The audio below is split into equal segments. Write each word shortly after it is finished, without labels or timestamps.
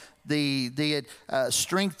the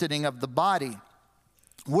strengthening of the body,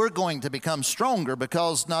 we're going to become stronger,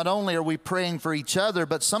 because not only are we praying for each other,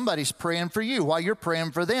 but somebody's praying for you. While you're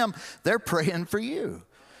praying for them, they're praying for you.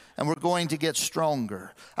 And we're going to get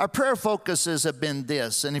stronger. Our prayer focuses have been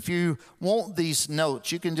this. And if you want these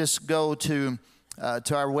notes, you can just go to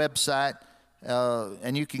our website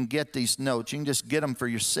and you can get these notes. You can just get them for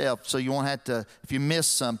yourself, so you won't have to, if you miss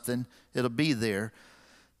something, it'll be there.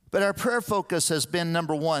 But our prayer focus has been,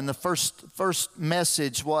 number one, the first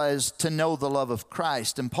message was to know the love of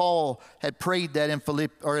Christ. And Paul had prayed that in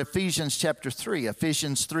Ephesians chapter 3.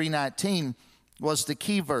 Ephesians 3:19 was the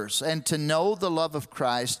key verse. And to know the love of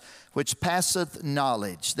Christ, which passeth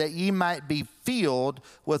knowledge, that ye might be filled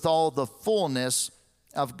with all the fullness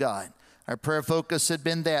of God. Our prayer focus had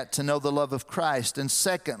been that, to know the love of Christ. And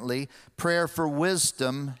secondly, prayer for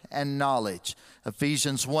wisdom and knowledge.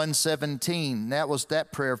 Ephesians 1:17, that was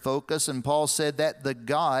that prayer focus. And Paul said that the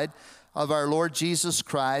God of our Lord Jesus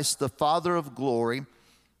Christ, the Father of glory,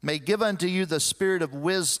 may give unto you the spirit of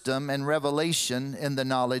wisdom and revelation in the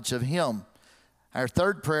knowledge of him. Our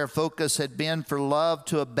third prayer focus had been for love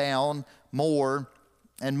to abound more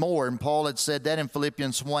and more. And Paul had said that in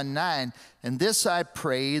Philippians 1:9. And this I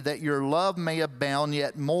pray, that your love may abound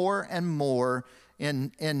yet more and more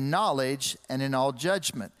in knowledge and in all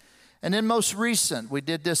judgment. And then most recent, we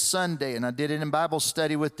did this Sunday, and I did it in Bible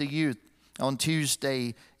study with the youth on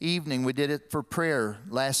Tuesday evening. We did it for prayer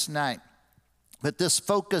last night. But this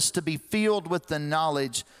focus, to be filled with the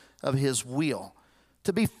knowledge of his will.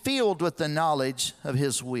 To be filled with the knowledge of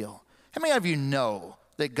his will. How many of you know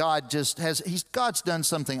that God's done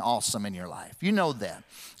something awesome in your life? You know that.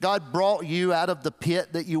 God brought you out of the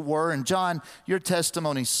pit that you were. And John, your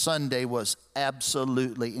testimony Sunday was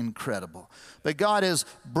absolutely incredible. But God has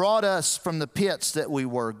brought us from the pits that we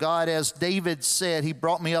were. God, as David said, he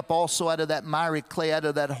brought me up also out of that miry clay, out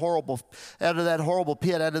of that horrible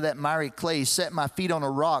pit, out of that miry clay. He set my feet on a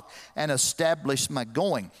rock and established my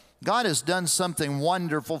going. God has done something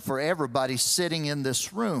wonderful for everybody sitting in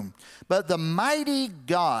this room. But the mighty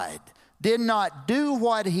God did not do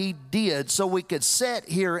what he did so we could sit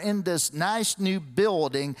here in this nice new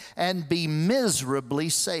building and be miserably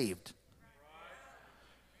saved.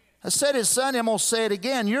 I said it Sunday, I'm going to say it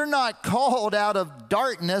again. You're not called out of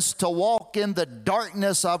darkness to walk in the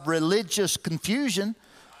darkness of religious confusion.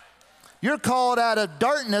 You're called out of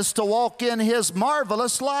darkness to walk in his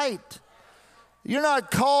marvelous light. You're not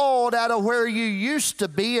called out of where you used to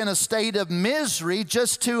be in a state of misery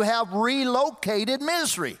just to have relocated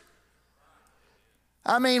misery.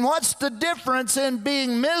 I mean, what's the difference in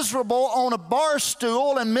being miserable on a bar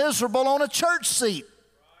stool and miserable on a church seat?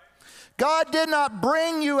 God did not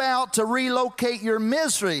bring you out to relocate your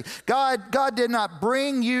misery. God did not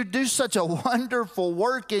bring you, do such a wonderful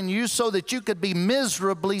work in you so that you could be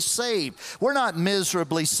miserably saved. We're not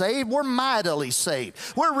miserably saved. We're mightily saved.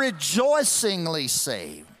 We're rejoicingly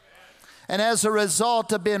saved. And as a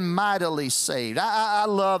result of being mightily saved, I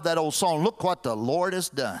love that old song, Look What the Lord Has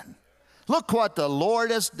Done. Look what the Lord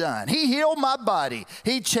has done. He healed my body.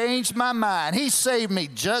 He changed my mind. He saved me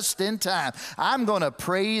just in time. I'm going to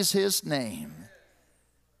praise his name.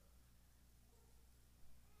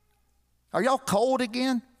 Are y'all cold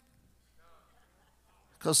again?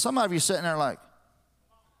 Because some of you sitting there like,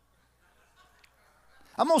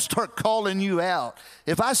 I'm going to start calling you out.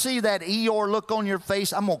 If I see that Eeyore look on your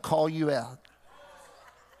face, I'm going to call you out.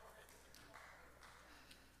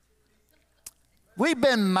 We've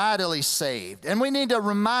been mightily saved, and we need to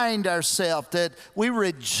remind ourselves that we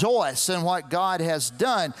rejoice in what God has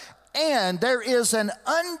done. And there is an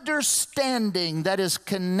understanding that is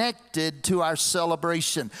connected to our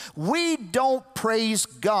celebration. We don't praise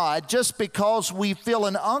God just because we feel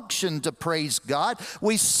an unction to praise God.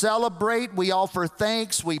 We celebrate, we offer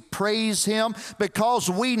thanks, we praise him because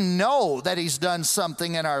we know that he's done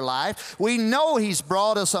something in our life. We know he's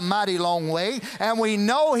brought us a mighty long way, and we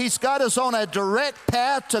know he's got us on a direct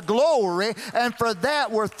path to glory, and for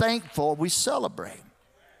that we're thankful. We celebrate.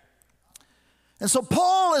 And so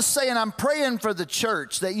Paul is saying, I'm praying for the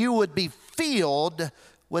church that you would be filled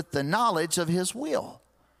with the knowledge of his will.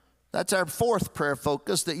 That's our fourth prayer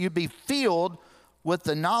focus, that you be filled with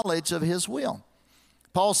the knowledge of his will.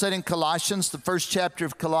 Paul said in Colossians, the first chapter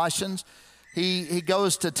of Colossians, he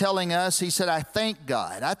goes to telling us, he said, I thank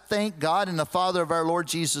God. I thank God and the Father of our Lord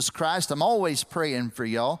Jesus Christ. I'm always praying for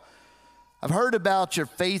y'all. I've heard about your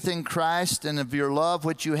faith in Christ and of your love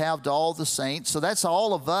which you have to all the saints. So that's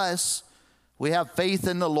all of us. We have faith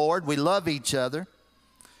in the Lord. We love each other.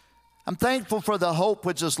 I'm thankful for the hope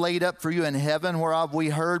which is laid up for you in heaven, whereof we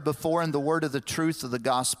heard before in the word of the truth of the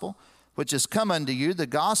gospel, which has come unto you. The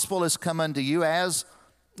gospel has come unto you as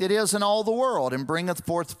it is in all the world, and bringeth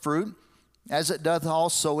forth fruit, as it doth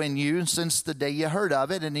also in you, since the day ye heard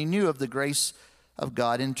of it, and he knew of the grace of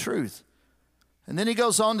God in truth. And then he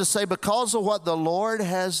goes on to say, because of what the Lord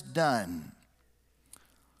has done.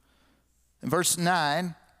 In verse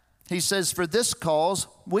 9, he says, for this cause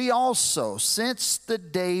we also, since the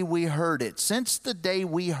day we heard it, since the day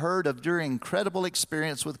we heard of your incredible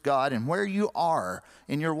experience with God and where you are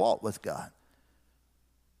in your walk with God,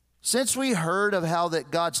 since we heard of how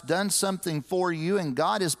that God's done something for you and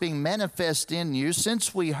God is being manifest in you,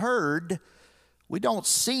 since we heard, we don't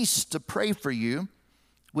cease to pray for you.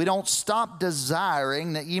 We don't stop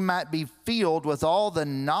desiring that ye might be filled with all the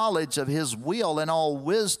knowledge of his will and all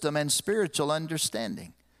wisdom and spiritual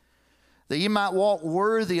understanding, that ye might walk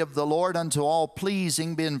worthy of the Lord unto all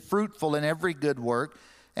pleasing, being fruitful in every good work,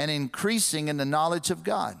 and increasing in the knowledge of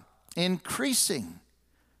God. Increasing.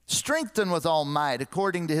 Strengthened with all might,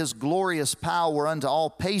 according to his glorious power, unto all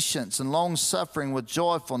patience and long-suffering with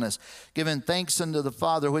joyfulness, giving thanks unto the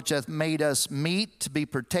Father, which hath made us meet to be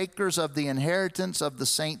partakers of the inheritance of the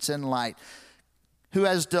saints in light, who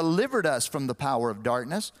has delivered us from the power of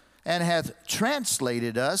darkness, and hath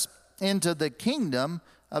translated us into the kingdom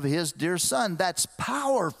of his dear Son. That's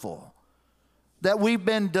powerful, that we've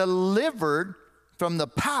been delivered from the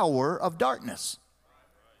power of darkness.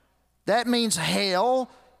 That means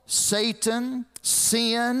hell, Satan,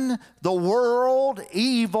 sin, the world,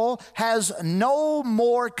 evil has no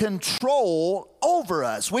more control over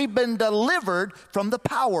us. We've been delivered from the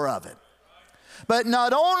power of it. But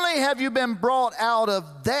not only have you been brought out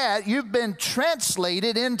of that, you've been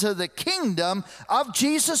translated into the kingdom of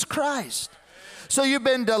Jesus Christ. So you've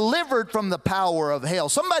been delivered from the power of hell.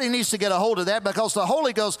 Somebody needs to get a hold of that, because the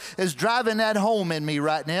Holy Ghost is driving that home in me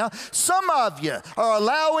right now. Some of you are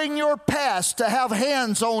allowing your past to have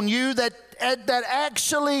hands on you that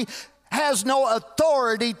actually has no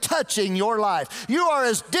authority touching your life. You are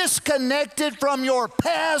as disconnected from your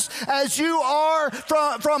past as you are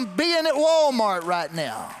from being at Walmart right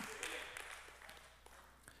now.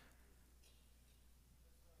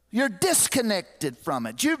 You're disconnected from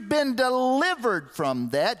it. You've been delivered from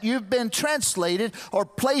that. You've been translated or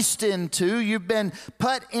placed into, you've been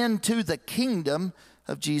put into the kingdom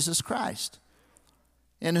of Jesus Christ,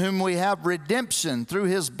 in whom we have redemption through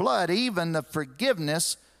his blood, even the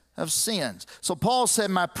forgiveness of sins. So Paul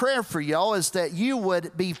said, my prayer for y'all is that you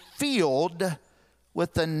would be filled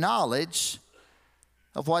with the knowledge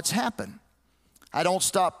of what's happened. I don't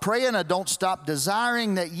stop praying. I don't stop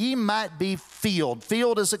desiring that ye might be filled.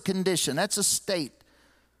 Filled is a condition. That's a state.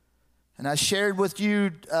 And I shared with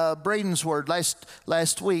you Braden's word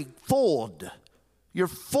last week. Fulled. You're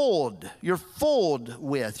fulled. You're fulled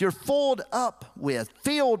with. You're fulled up with.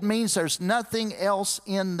 Filled means there's nothing else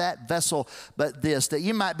in that vessel but this, that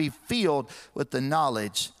you might be filled with the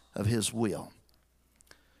knowledge of his will.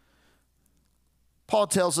 Paul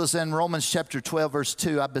tells us in Romans chapter 12, verse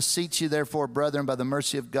 2, I beseech you therefore, brethren, by the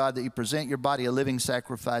mercy of God, that you present your body a living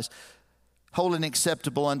sacrifice, holy and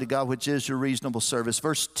acceptable unto God, which is your reasonable service.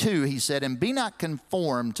 Verse 2, he said, and be not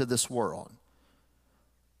conformed to this world.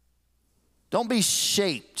 Don't be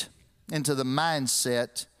shaped into the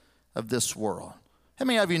mindset of this world. How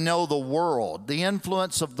many of you know the world, the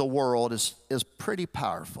influence of the world is pretty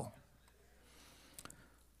powerful?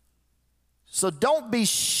 So don't be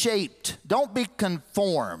shaped, don't be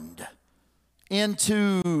conformed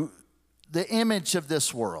into the image of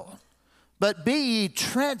this world, but be ye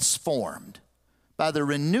transformed by the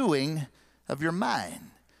renewing of your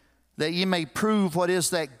mind, that ye may prove what is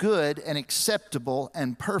that good and acceptable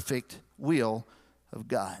and perfect will of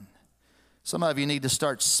God. Some of you need to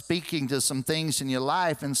start speaking to some things in your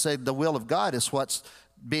life and say, the will of God is what's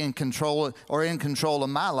being controlled or in control of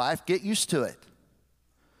my life. Get used to it.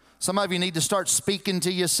 Some of you need to start speaking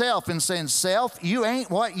to yourself and saying, self, you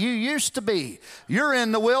ain't what you used to be. You're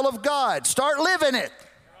in the will of God. Start living it.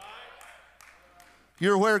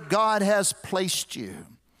 You're where God has placed you.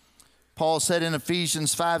 Paul said in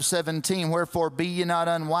Ephesians 5:17, wherefore be ye not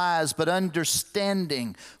unwise, but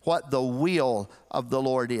understanding what the will of the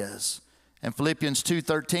Lord is. And Philippians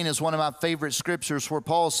 2:13 is one of my favorite scriptures, where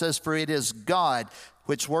Paul says, for it is God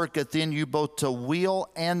which worketh in you both to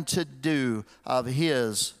will and to do of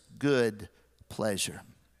his good pleasure.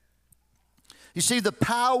 You see, the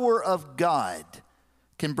power of God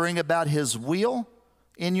can bring about his will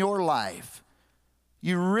in your life.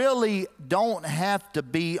 You really don't have to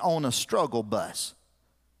be on a struggle bus.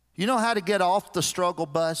 You know how to get off the struggle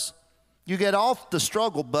bus? You get off the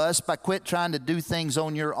struggle bus by quit trying to do things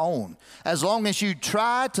on your own. As long as you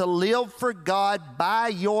try to live for God by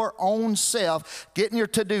your own self, getting your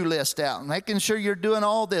to-do list out, making sure you're doing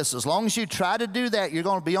all this, as long as you try to do that, you're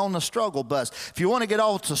going to be on the struggle bus. If you want to get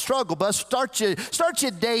off the struggle bus, start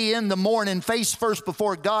your day in the morning, face first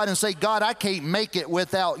before God, and say, God, I can't make it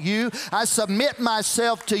without you. I submit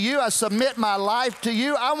myself to you. I submit my life to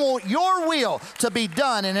you. I want your will to be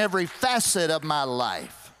done in every facet of my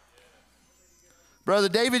life. Brother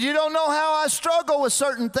David, you don't know how I struggle with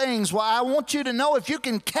certain things. Well, I want you to know if you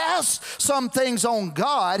can cast some things on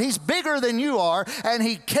God, He's bigger than you are, and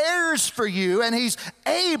He cares for you, and He's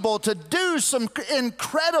able to do some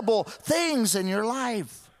incredible things in your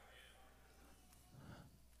life.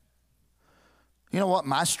 You know what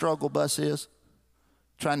my struggle bus is?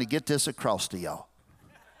 Trying to get this across to y'all.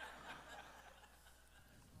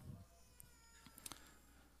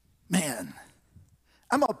 Man.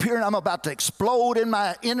 I'm up here and I'm about to explode in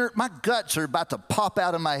my guts are about to pop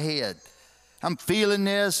out of my head. I'm feeling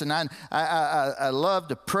this, and I love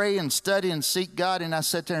to pray and study and seek God, and I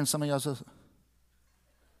sit there and some of y'all says,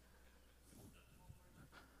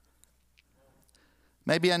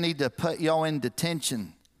 maybe I need to put y'all in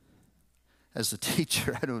detention as a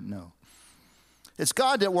teacher, I don't know. It's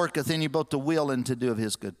God that worketh in you both to will and to do of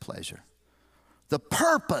His good pleasure. The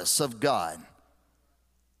purpose of God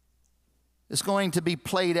is going to be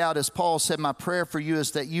played out, as Paul said, my prayer for you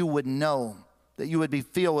is that you would know, that you would be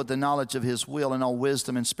filled with the knowledge of His will and all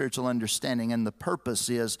wisdom and spiritual understanding. And the purpose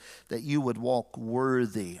is that you would walk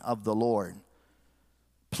worthy of the Lord,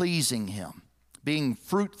 pleasing Him, being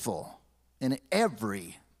fruitful in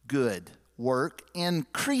every good work,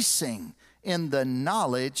 increasing in the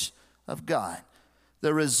knowledge of God.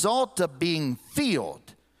 The result of being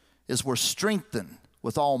filled is we're strengthened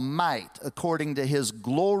with all might according to His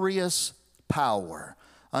glorious power,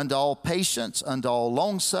 unto all patience, unto all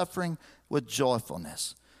longsuffering, with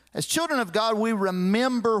joyfulness. As children of God, we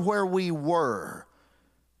remember where we were,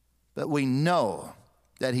 but we know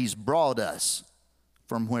that He's brought us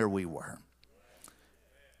from where we were.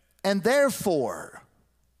 And therefore,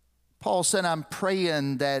 Paul said, I'm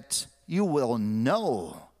praying that you will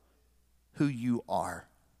know who you are.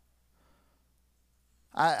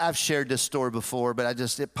 I've shared this story before, but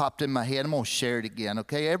it popped in my head. I'm going to share it again,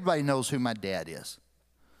 okay? Everybody knows who my dad is.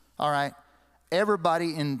 All right?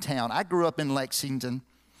 Everybody in town. I grew up in Lexington,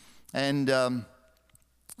 and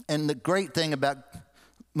the great thing about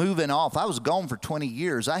moving off, I was gone for 20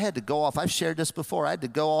 years. I had to go off. I've shared this before. I had to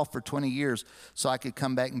go off for 20 years so I could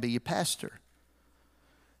come back and be a pastor.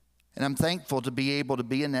 And I'm thankful to be able to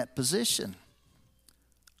be in that position.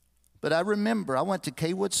 But I remember I went to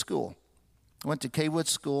Kaywood School.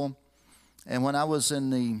 And when I was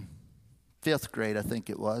in the 5th grade, I think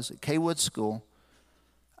it was, at Kaywood School,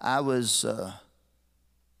 I was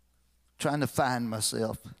trying to find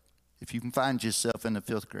myself, if you can find yourself in the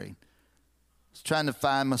 5th grade. I was trying to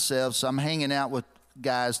find myself, so I'm hanging out with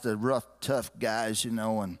guys, the rough, tough guys, you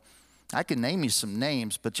know, and I can name you some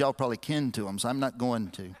names, but y'all probably kin to them, so I'm not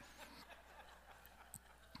going to.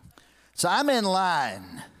 So I'm in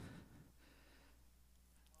line.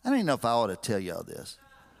 I don't even know if I ought to tell y'all this.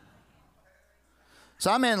 So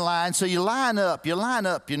I'm in line. So you line up, you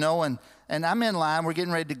know, and I'm in line. We're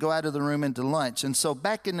getting ready to go out of the room into lunch. And so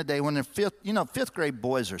back in the day when they're 5th grade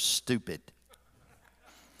boys are stupid.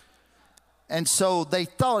 And so they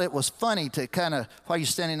thought it was funny to kind of, while you're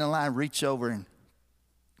standing in line, reach over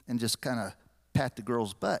and just kind of pat the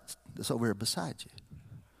girl's butt that's over here beside you.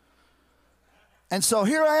 And so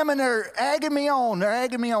here I am, and they're egging me on.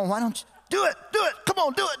 Why don't you? Do it. Come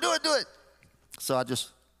on, do it. So I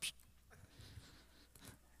just,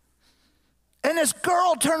 and this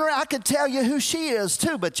girl turned around. I could tell you who she is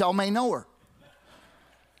too, but y'all may know her.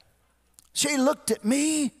 She looked at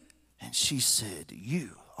me and she said,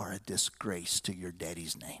 you are a disgrace to your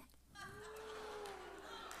daddy's name.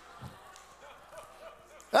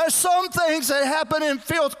 There's some things that happen in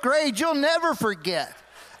 5th grade you'll never forget.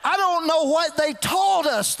 I don't know what they taught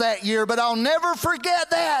us that year, but I'll never forget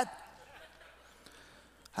that.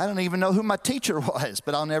 I don't even know who my teacher was,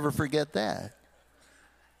 but I'll never forget that.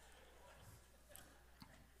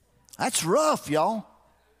 That's rough, y'all. I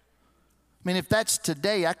mean, if that's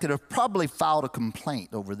today, I could have probably filed a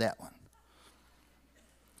complaint over that one.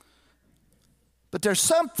 But there's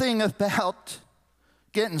something about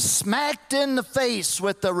getting smacked in the face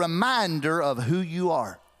with the reminder of who you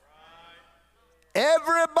are.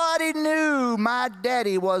 Everybody knew my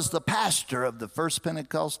daddy was the pastor of the First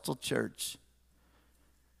Pentecostal Church.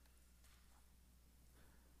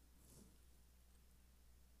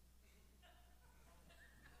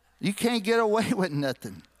 You can't get away with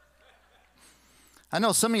nothing. I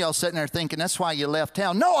know some of y'all sitting there thinking that's why you left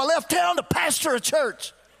town. No, I left town to pastor a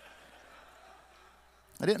church.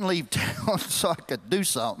 I didn't leave town so I could do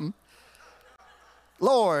something.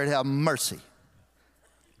 Lord, have mercy.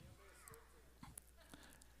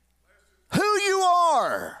 Who you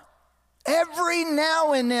are. Every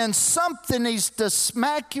now and then something needs to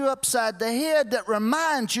smack you upside the head that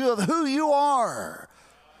reminds you of who you are.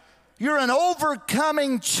 You're an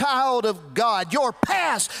overcoming child of God. Your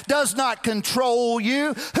past does not control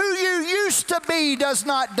you. Who you used to be does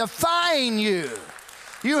not define you.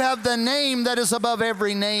 You have the name that is above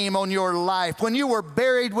every name on your life. When you were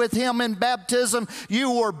buried with Him in baptism,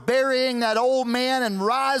 you were burying that old man and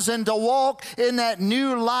rising to walk in that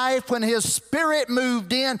new life. When His Spirit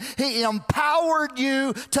moved in, He empowered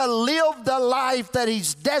you to live the life that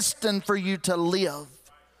He's destined for you to live.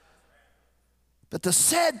 But the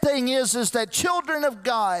sad thing is that children of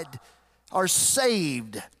God are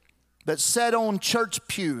saved, but sat on church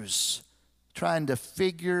pews trying to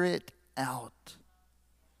figure it out.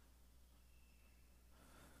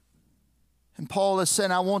 And Paul is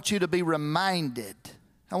saying, I want you to be reminded.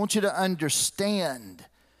 I want you to understand.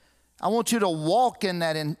 I want you to walk in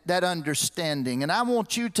that understanding. And I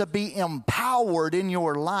want you to be empowered in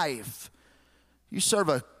your life. You serve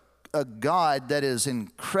a God that is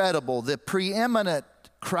incredible, the preeminent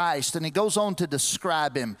Christ. And he goes on to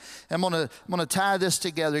describe Him. I'm going to tie this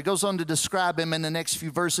together. He goes on to describe Him in the next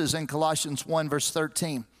few verses in Colossians 1, verse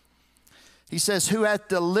 13. He says, who hath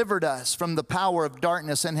delivered us from the power of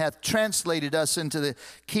darkness and hath translated us into the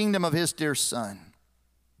kingdom of His dear Son.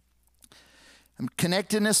 I'm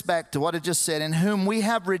connecting this back to what I just said. In whom we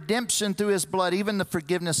have redemption through His blood, even the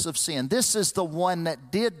forgiveness of sin. This is the one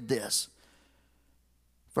that did this.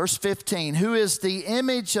 Verse 15, who is the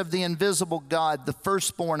image of the invisible God, the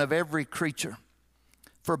firstborn of every creature.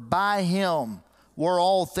 For by Him were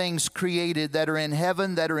all things created that are in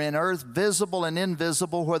heaven, that are in earth, visible and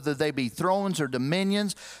invisible, whether they be thrones or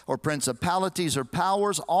dominions or principalities or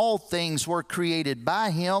powers. All things were created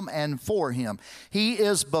by Him and for Him. He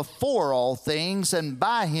is before all things, and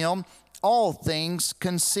by Him all things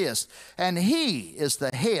consist. And He is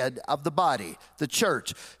the head of the body, the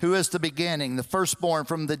church, who is the beginning, the firstborn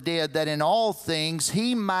from the dead, that in all things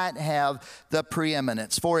He might have the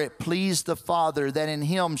preeminence. For it pleased the Father that in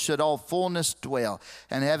Him should all fullness dwell.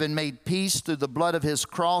 And having made peace through the blood of His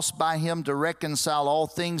cross, by Him to reconcile all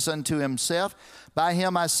things unto Himself. By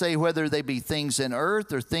Him I say, whether they be things in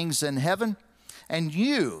earth or things in heaven. And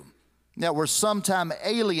you that were sometime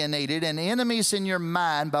alienated and enemies in your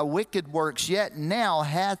mind by wicked works, yet now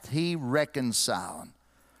hath He reconciled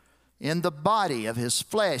in the body of His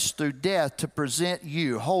flesh through death, to present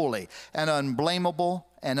you holy and unblameable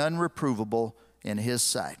and unreprovable in His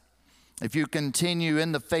sight. If you continue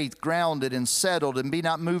in the faith, grounded and settled, and be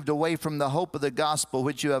not moved away from the hope of the gospel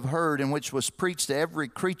which you have heard, and which was preached to every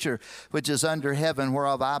creature which is under heaven,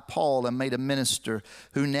 whereof I, Paul, am made a minister,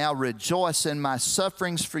 who now rejoice in my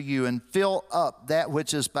sufferings for you, and fill up that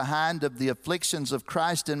which is behind of the afflictions of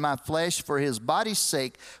Christ in my flesh, for His body's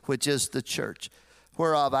sake, which is the church.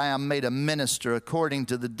 Whereof I am made a minister according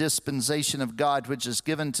to the dispensation of God, which is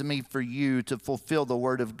given to me for you to fulfill the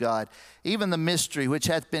word of God, even the mystery which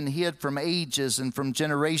hath been hid from ages and from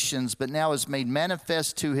generations, but now is made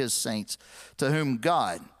manifest to His saints, to whom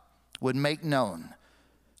God would make known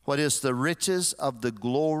what is the riches of the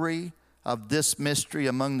glory of this mystery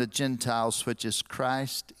among the Gentiles, which is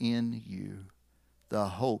Christ in you, the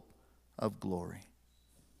hope of glory.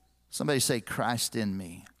 Somebody say, Christ in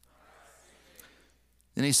me.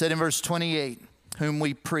 Then he said in verse 28, whom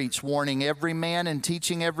we preach, warning every man and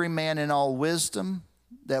teaching every man in all wisdom,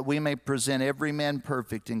 that we may present every man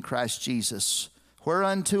perfect in Christ Jesus.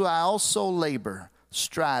 Whereunto I also labor,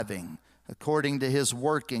 striving according to His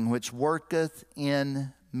working, which worketh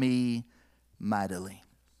in me mightily.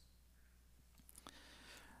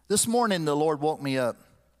 This morning the Lord woke me up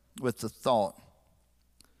with the thought,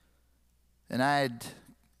 and I had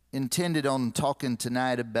intended on talking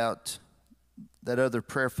tonight about that other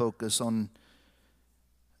prayer focus on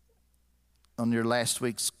your last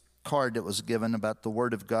week's card that was given about the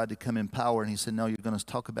Word of God to come in power. And he said, no, you're going to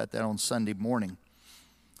talk about that on Sunday morning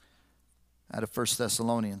out of 1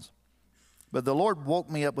 Thessalonians. But the Lord woke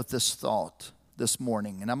me up with this thought this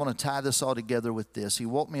morning, and I'm going to tie this all together with this. He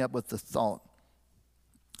woke me up with the thought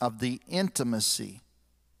of the intimacy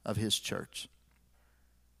of His church.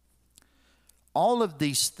 All of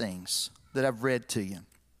these things that I've read to you,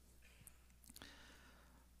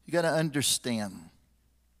 you got to understand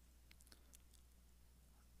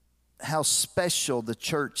how special the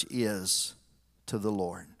church is to the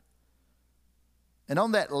Lord. And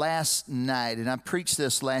on that last night, and I preached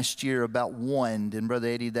this last year about one, and Brother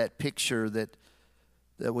Eddie, that picture that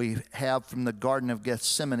we have from the Garden of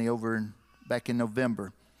Gethsemane back in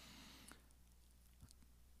November.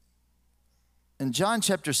 In John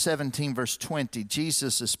chapter 17, verse 20,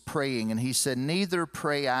 Jesus is praying, and he said, "Neither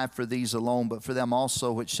pray I for these alone, but for them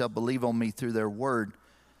also which shall believe on me through their word,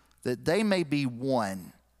 that they may be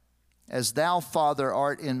one, as thou, Father,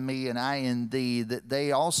 art in me, and I in thee, that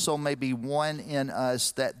they also may be one in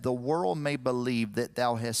us, that the world may believe that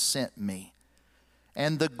thou hast sent me.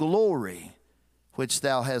 And the glory which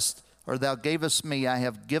thou gavest me, I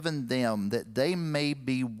have given them, that they may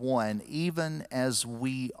be one, even as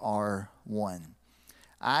we are one.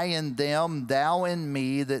 I in them, thou in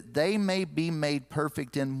me, that they may be made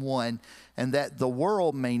perfect in one, and that the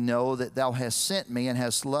world may know that thou hast sent me and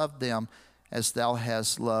hast loved them as thou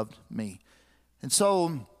hast loved me." And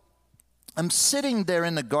so I'm sitting there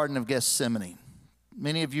in the Garden of Gethsemane.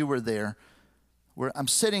 Many of you were there. I'm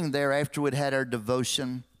sitting there after we'd had our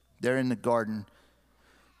devotion there in the garden.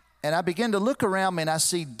 And I begin to look around me, and I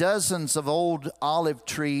see dozens of old olive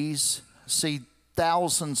trees, see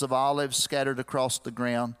thousands of olives scattered across the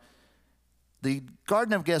ground. The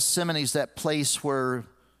Garden of Gethsemane is that place where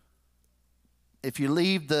if you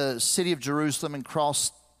leave the city of Jerusalem and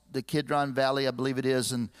cross the Kidron Valley, I believe it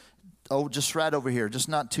is, and just right over here, just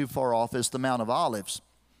not too far off, is the Mount of Olives.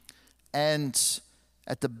 And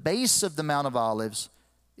at the base of the Mount of Olives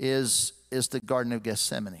is the Garden of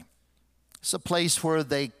Gethsemane. It's a place where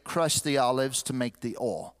they crush the olives to make the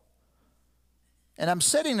oil. And I'm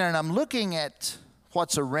sitting there and I'm looking at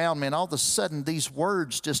what's around me, and all of a sudden these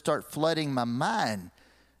words just start flooding my mind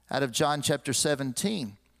out of John chapter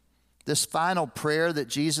 17. This final prayer that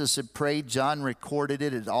Jesus had prayed, John recorded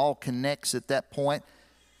it. It all connects at that point.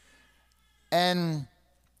 And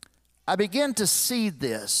I begin to see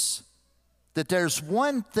this, that there's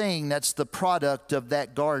one thing that's the product of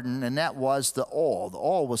that garden, and that was the oil. The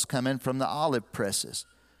oil was coming from the olive presses.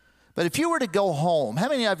 But if you were to go home, how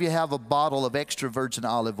many of you have a bottle of extra virgin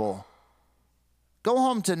olive oil? Go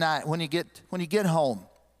home tonight when you get home,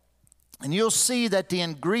 and you'll see that the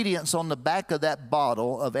ingredients on the back of that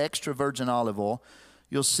bottle of extra virgin olive oil,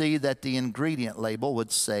 you'll see that the ingredient label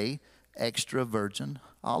would say extra virgin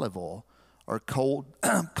olive oil or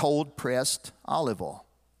cold pressed olive oil.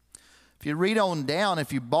 If you read on down,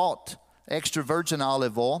 if you bought extra virgin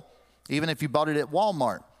olive oil, even if you bought it at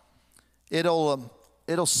Walmart,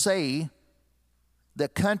 it'll say the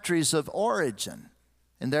countries of origin,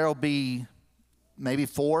 and there'll be maybe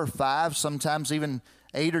 4 or 5, sometimes even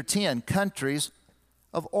 8 or 10 countries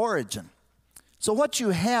of origin. So what you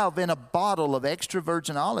have in a bottle of extra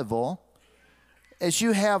virgin olive oil is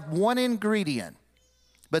you have one ingredient,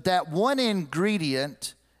 but that one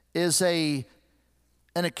ingredient is an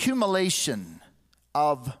accumulation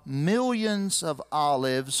of millions of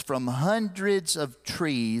olives from hundreds of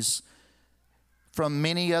trees from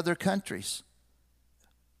many other countries,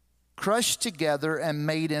 crushed together and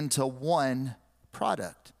made into one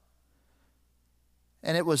product.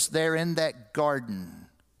 And it was there in that garden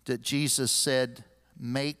that Jesus said,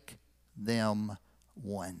 "Make them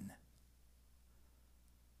one."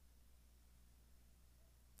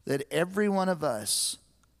 That every one of us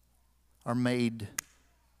are made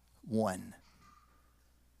one.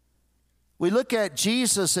 We look at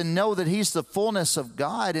Jesus and know that he's the fullness of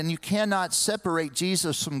God, and you cannot separate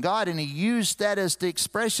Jesus from God. And he used that as the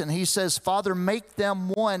expression. He says, "Father, make them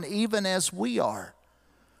one, even as we are."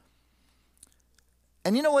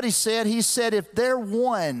 And you know what he said? He said, if they're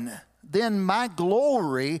one, then my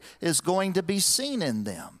glory is going to be seen in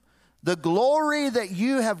them. The glory that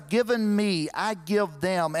you have given me, I give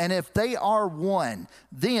them. And if they are one,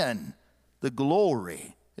 then the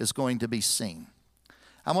glory is going to be seen.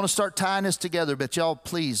 I'm going to start tying this together, but y'all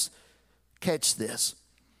please catch this.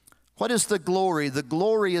 What is the glory? The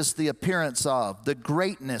glory is the appearance of, the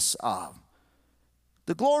greatness of.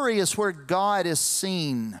 The glory is where God is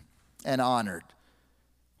seen and honored.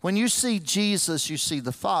 When you see Jesus, you see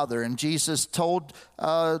the Father. And Jesus told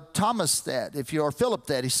Thomas that, or Philip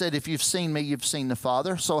that. He said, if you've seen me, you've seen the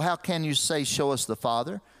Father. So how can you say, show us the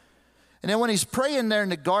Father? And then when he's praying there in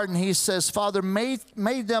the garden, he says, Father, may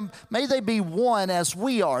they be one as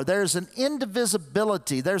we are. There's an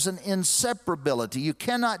indivisibility. There's an inseparability. You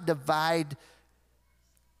cannot divide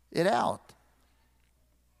it out.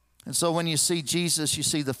 And so when you see Jesus, you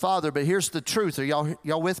see the Father. But here's the truth. Are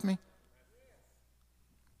y'all with me?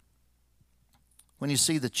 When you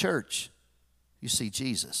see the church, you see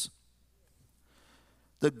Jesus.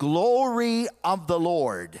 The glory of the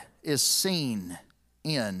Lord is seen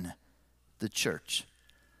in the church.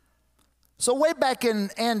 So way back in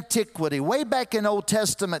antiquity, way back in Old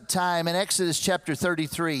Testament time, in Exodus chapter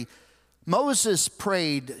 33, Moses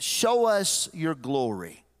prayed, show us your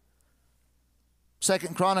glory. 2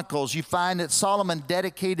 Chronicles, you find that Solomon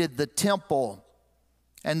dedicated the temple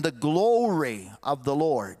and the glory of the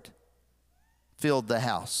Lord filled the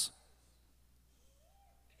house.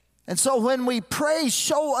 And so when we pray,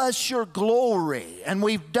 show us your glory, and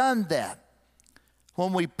we've done that.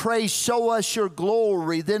 When we pray, show us your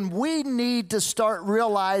glory, then we need to start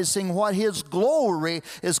realizing what His glory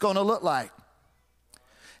is going to look like.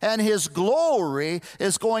 And His glory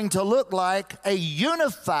is going to look like a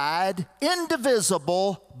unified,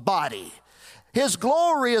 indivisible body. His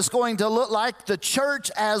glory is going to look like the church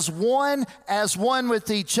as one with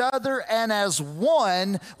each other, and as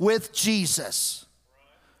one with Jesus.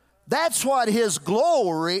 That's what His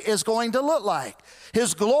glory is going to look like.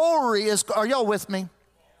 His glory is, are y'all with me?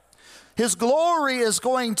 His glory is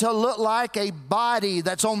going to look like a body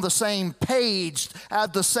that's on the same page,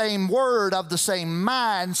 have the same word, of the same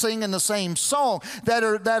mind, singing the same song, that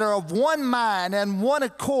are of one mind and one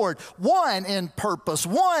accord, one in purpose,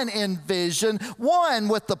 one in vision, one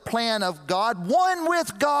with the plan of God, one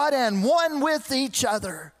with God and one with each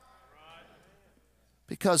other.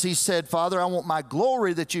 Because He said, Father, I want my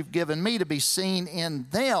glory that you've given me to be seen in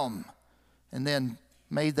them. And then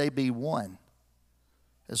may they be one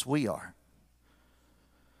as we are.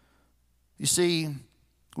 You see,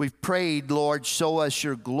 we've prayed, Lord, show us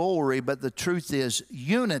your glory, but the truth is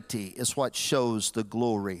unity is what shows the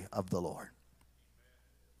glory of the Lord.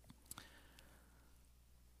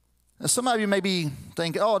 Now, some of you may be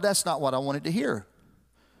thinking, oh, that's not what I wanted to hear.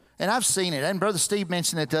 And I've seen it. And Brother Steve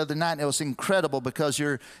mentioned it the other night, and it was incredible because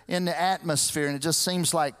you're in the atmosphere, and it just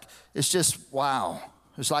seems like it's just, wow.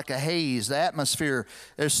 It's like a haze, the atmosphere.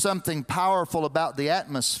 There's something powerful about the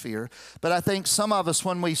atmosphere. But I think some of us,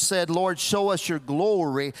 when we said, Lord, show us your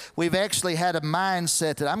glory, we've actually had a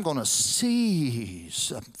mindset that I'm going to see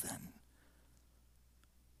something.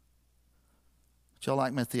 Do y'all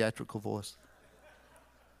like my theatrical voice?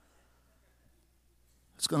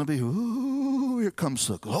 It's going to be, ooh, here comes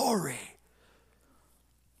the glory.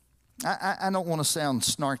 I don't want to sound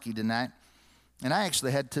snarky tonight. And I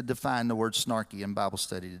actually had to define the word snarky in Bible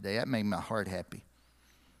study today. That made my heart happy.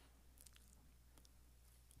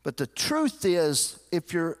 But the truth is,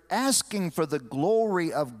 if you're asking for the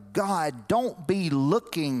glory of God, don't be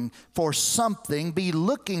looking for something. Be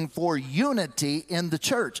looking for unity in the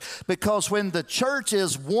church. Because when the church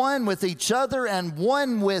is one with each other and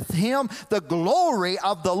one with Him, the glory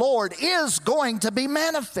of the Lord is going to be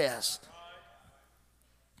manifest.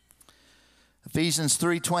 Ephesians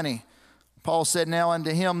 3:20. Paul said, now unto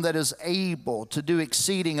Him that is able to do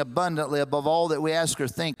exceeding abundantly above all that we ask or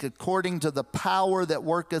think, according to the power that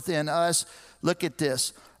worketh in us. Look at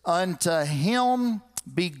this. Unto Him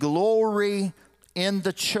be glory in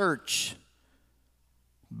the church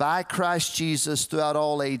by Christ Jesus throughout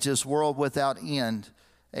all ages, world without end.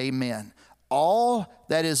 Amen. All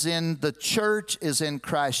that is in the church is in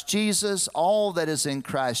Christ Jesus. All that is in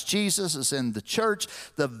Christ Jesus is in the church.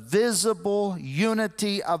 The visible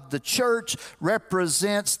unity of the church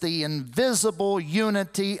represents the invisible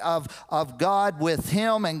unity of God with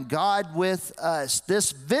Him and God with us.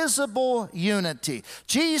 This visible unity.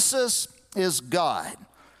 Jesus is God.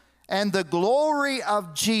 And the glory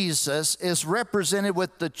of Jesus is represented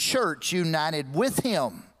with the church united with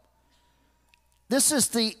Him. This is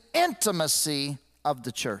the intimacy of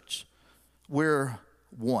the church. We're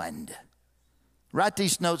one. Write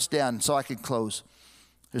these notes down so I can close.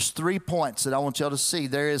 There's 3 points that I want y'all to see.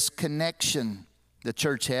 There is connection the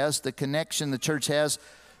church has. The connection the church has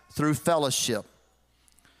through fellowship.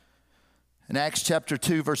 In Acts chapter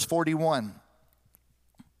 2, verse 41,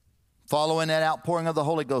 following that outpouring of the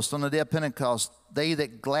Holy Ghost on the day of Pentecost, they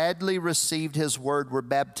that gladly received His word were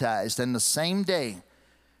baptized. And the same day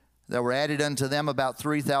there were added unto them about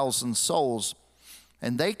 3,000 souls.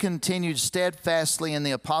 And they continued steadfastly in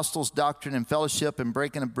the apostles' doctrine and fellowship and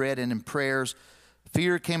breaking of bread and in prayers.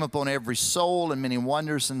 Fear came upon every soul, and many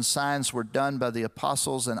wonders and signs were done by the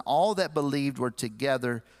apostles. And all that believed were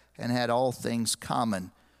together and had all things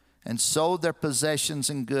common, and sold their possessions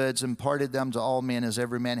and goods and parted them to all men as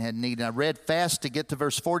every man had need. And I read fast to get to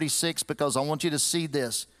verse 46 because I want you to see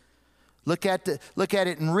this. Look at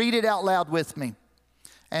it and read it out loud with me.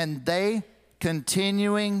 And they,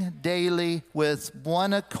 continuing daily with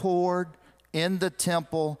one accord in the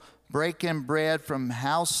temple, breaking bread from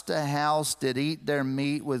house to house, did eat their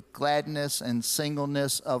meat with gladness and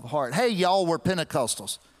singleness of heart. Hey, y'all were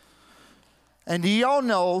Pentecostals. And do y'all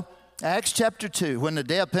know, Acts chapter 2, when the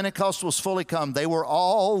day of Pentecost was fully come, they were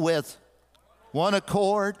all with one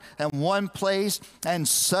accord and one place, and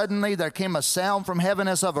suddenly there came a sound from heaven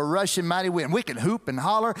as of a rushing mighty wind. We can hoop and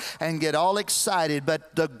holler and get all excited,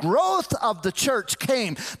 but the growth of the church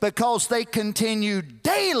came because they continued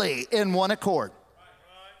daily in one accord.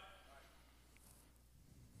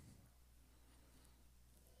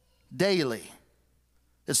 Daily.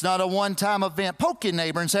 It's not a one-time event. Poke your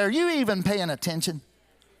neighbor and say, are you even paying attention?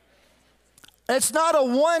 It's not a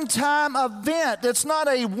one-time event. It's not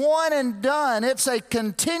a one and done. It's a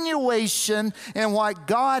continuation in what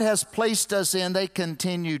God has placed us in. They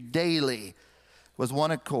continue daily with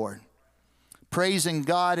one accord, praising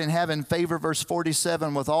God and having favor, verse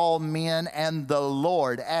 47, with all men, and the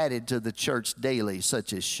Lord added to the church daily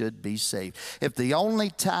such as should be saved. If the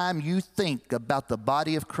only time you think about the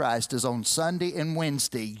body of Christ is on Sunday and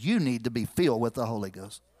Wednesday, you need to be filled with the Holy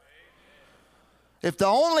Ghost. If the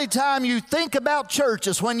only time you think about church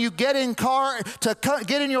is when you get in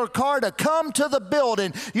your car to come to the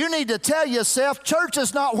building, you need to tell yourself, church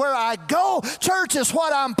is not where I go. Church is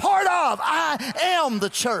what I'm part of. I am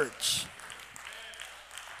the church.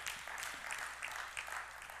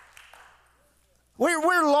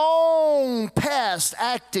 We're long past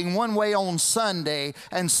acting one way on Sunday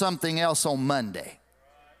and something else on Monday.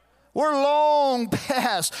 We're long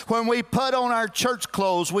past when we put on our church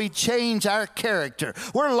clothes, we change our character.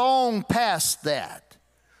 We're long past that.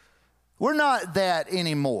 We're not that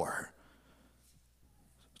anymore.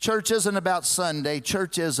 Church isn't about Sunday.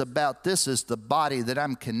 Church is about, this is the body that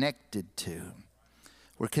I'm connected to.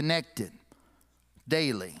 We're connected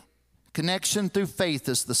daily. Connection through faith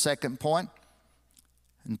is the second point.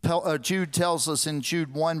 And Jude tells us in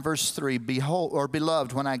Jude 1 verse 3, behold, or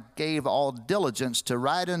beloved, when I gave all diligence to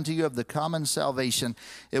write unto you of the common salvation,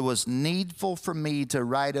 it was needful for me to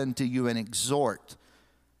write unto you and exhort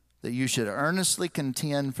that you should earnestly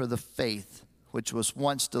contend for the faith which was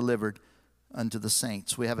once delivered unto the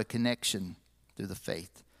saints. We have a connection through the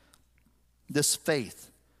faith. This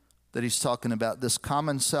faith that he's talking about, this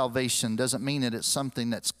common salvation, doesn't mean that it's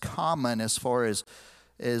something that's common as far as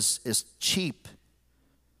is cheap.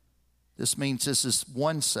 This means this is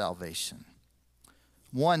one salvation.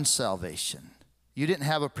 One salvation. You didn't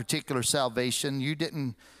have a particular salvation. You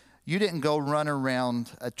didn't go run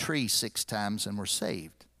around a tree 6 times and were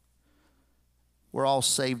saved. We're all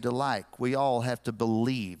saved alike. We all have to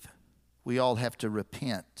believe. We all have to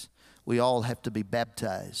repent. We all have to be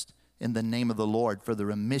baptized in the name of the Lord for the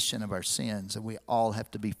remission of our sins. And we all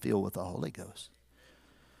have to be filled with the Holy Ghost.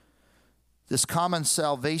 This common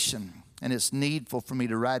salvation, and it's needful for me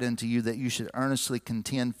to write unto you that you should earnestly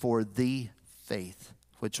contend for the faith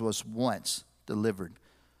which was once delivered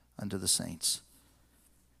unto the saints.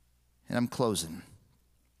 And I'm closing.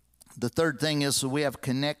 The third thing is that we have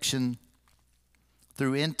connection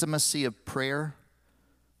through intimacy of prayer,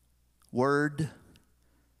 word,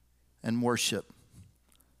 and worship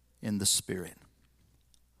in the Spirit.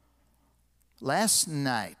 Last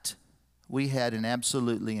night, we had an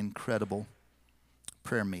absolutely incredible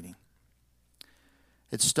prayer meeting.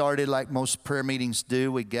 It started like most prayer meetings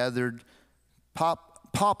do. We gathered.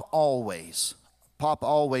 Pop always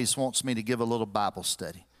wants me to give a little Bible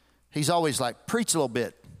study. He's always like, preach a little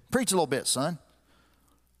bit, son.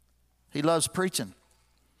 He loves preaching.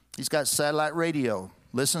 He's got satellite radio,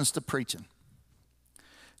 listens to preaching.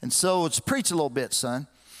 And so it's preach a little bit, son.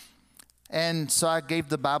 And so I gave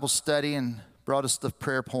the Bible study and brought us the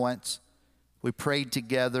prayer points. We prayed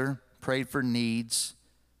together, prayed for needs.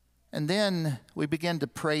 And then we began to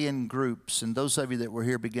pray in groups. And those of you that were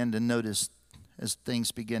here began to notice as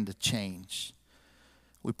things began to change.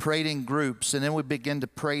 We prayed in groups, and then we began to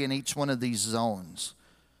pray in each one of these zones.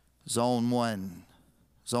 Zone 1,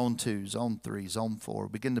 Zone 2, Zone 3, Zone 4. We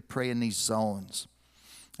began to pray in these zones.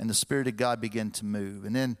 And the Spirit of God began to move.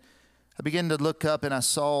 And then I began to look up, and I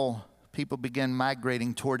saw people begin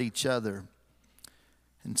migrating toward each other.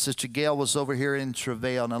 And Sister Gail was over here in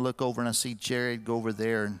travail, and I look over and I see Jared go over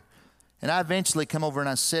there. And I eventually come over and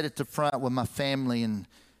I sit at the front with my family, and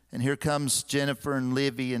here comes Jennifer and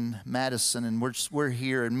Livy and Madison, and we're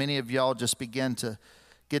here, and many of y'all just began to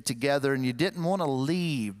get together, and you didn't want to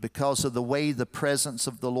leave because of the way the presence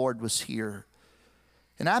of the Lord was here.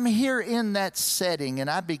 And I'm here in that setting, and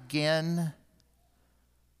I begin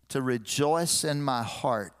to rejoice in my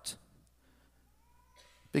heart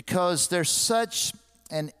because there's such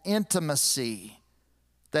an intimacy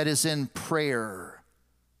that is in prayer,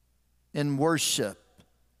 in worship,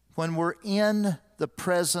 when we're in the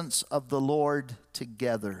presence of the Lord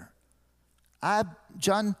together.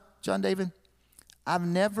 John David, I've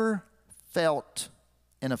never felt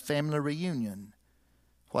in a family reunion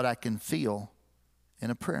what I can feel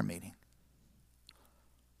in a prayer meeting.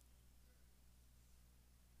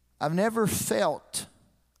 I've never felt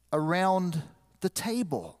around the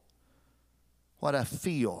table what I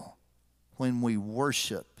feel when we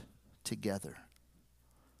worship together.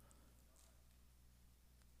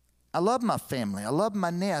 I love my family. I love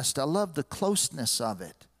my nest. I love the closeness of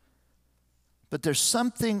it. But there's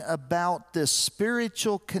something about this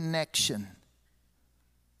spiritual connection.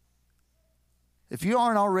 If you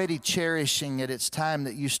aren't already cherishing it, it's time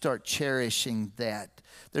that you start cherishing that.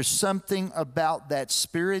 There's something about that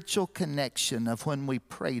spiritual connection of when we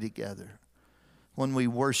pray together, when we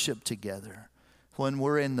worship together, when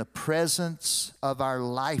we're in the presence of our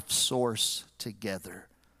life source together.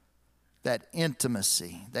 That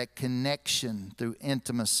intimacy, that connection through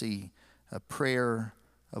intimacy of prayer,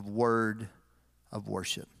 of word, of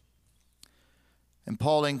worship. And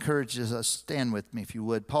Paul encourages us, stand with me if you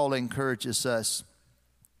would. Paul encourages us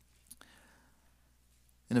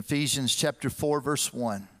in Ephesians chapter 4, verse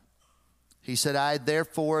 1. He said, I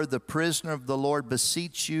therefore, the prisoner of the Lord,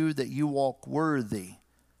 beseech you that you walk worthy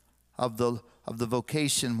of the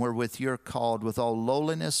vocation wherewith you're called, with all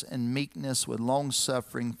lowliness and meekness, with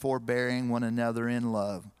long-suffering, forbearing one another in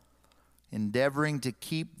love, endeavoring to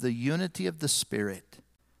keep the unity of the Spirit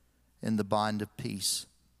in the bond of peace.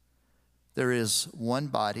 There is one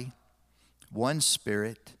body, one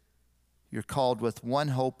Spirit. You're called with one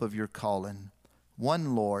hope of your calling,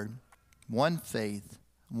 one Lord, one faith,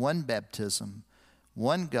 one baptism,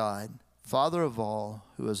 one God, Father of all,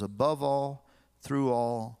 who is above all, through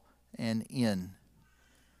all, and in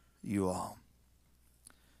you all.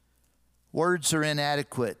 Words are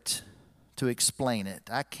inadequate to explain it.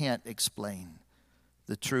 I can't explain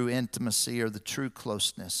the true intimacy or the true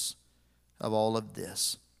closeness of all of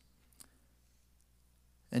this.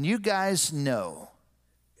 And you guys know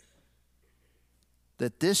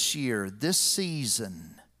that this year, this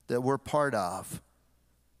season that we're part of,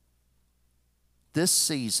 this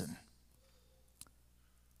season,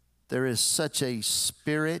 there is such a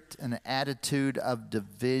spirit and attitude of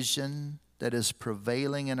division that is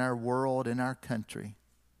prevailing in our world, in our country.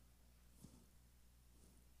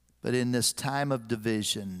 But in this time of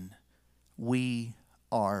division, we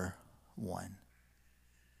are one.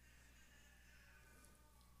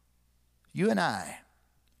 You and I,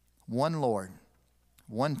 one Lord,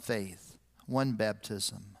 one faith, one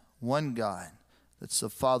baptism, one God, that's the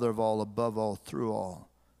Father of all, above all, through all,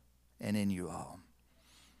 and in you all.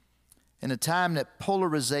 In a time that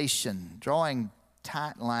polarization, drawing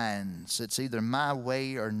tight lines, it's either my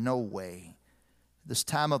way or no way. This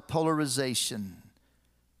time of polarization,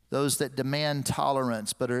 those that demand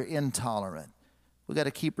tolerance but are intolerant, we've got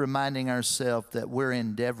to keep reminding ourselves that we're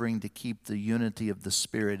endeavoring to keep the unity of the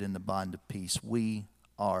Spirit in the bond of peace. We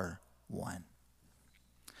are one.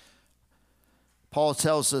 Paul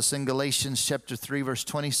tells us in Galatians chapter 3, verse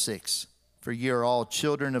 26, for ye are all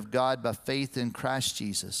children of God by faith in Christ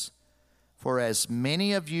Jesus. For as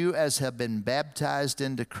many of you as have been baptized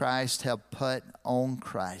into Christ have put on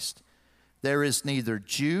Christ. There is neither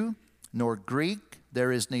Jew nor Greek,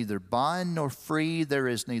 there is neither bond nor free, there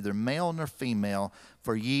is neither male nor female,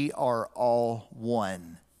 for ye are all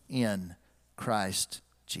one in Christ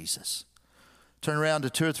Jesus. Turn around to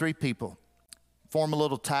two or three people. Form a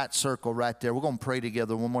little tight circle right there. We're going to pray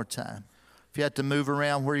together one more time. If you have to move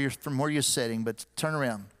around from where you're sitting, but turn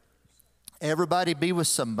around. Everybody be with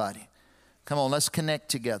somebody. Come on, let's connect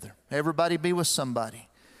together. Everybody be with somebody.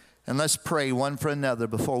 And let's pray one for another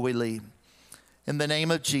before we leave. In the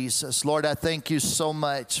name of Jesus, Lord, I thank you so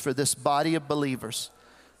much for this body of believers.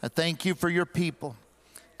 I thank you for your people.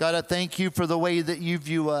 God, I thank you for the way that you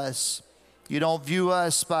view us. You don't view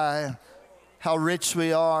us by how rich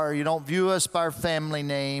we are. You don't view us by our family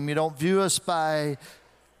name. You don't view us by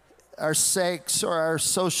our sex or our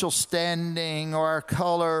social standing or our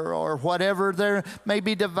color or whatever there may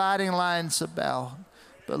be dividing lines about.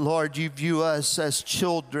 But Lord, you view us as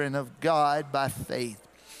children of God by faith.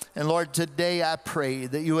 And Lord, today I pray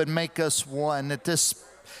that you would make us one, that this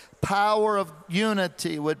power of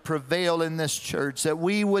unity would prevail in this church, that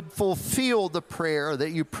we would fulfill the prayer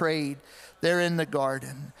that you prayed there in the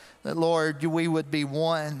garden, that Lord, we would be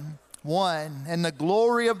one, and the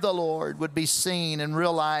glory of the Lord would be seen and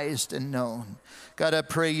realized and known. God, I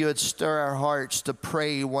pray you would stir our hearts to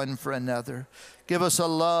pray one for another. Give us a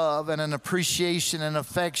love and an appreciation and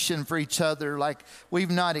affection for each other like we've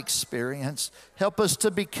not experienced. Help us to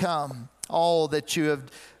become all that you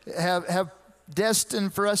have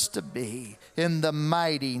destined for us to be. In the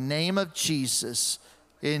mighty name of Jesus.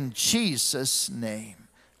 In Jesus' name.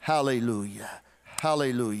 Hallelujah.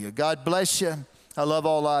 Hallelujah. God bless you. I love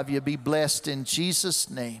all of you. Be blessed in Jesus'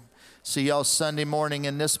 name. See y'all Sunday morning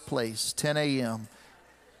in this place, 10 a.m.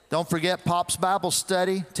 Don't forget Pop's Bible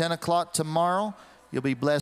study, 10 o'clock tomorrow. You'll be blessed.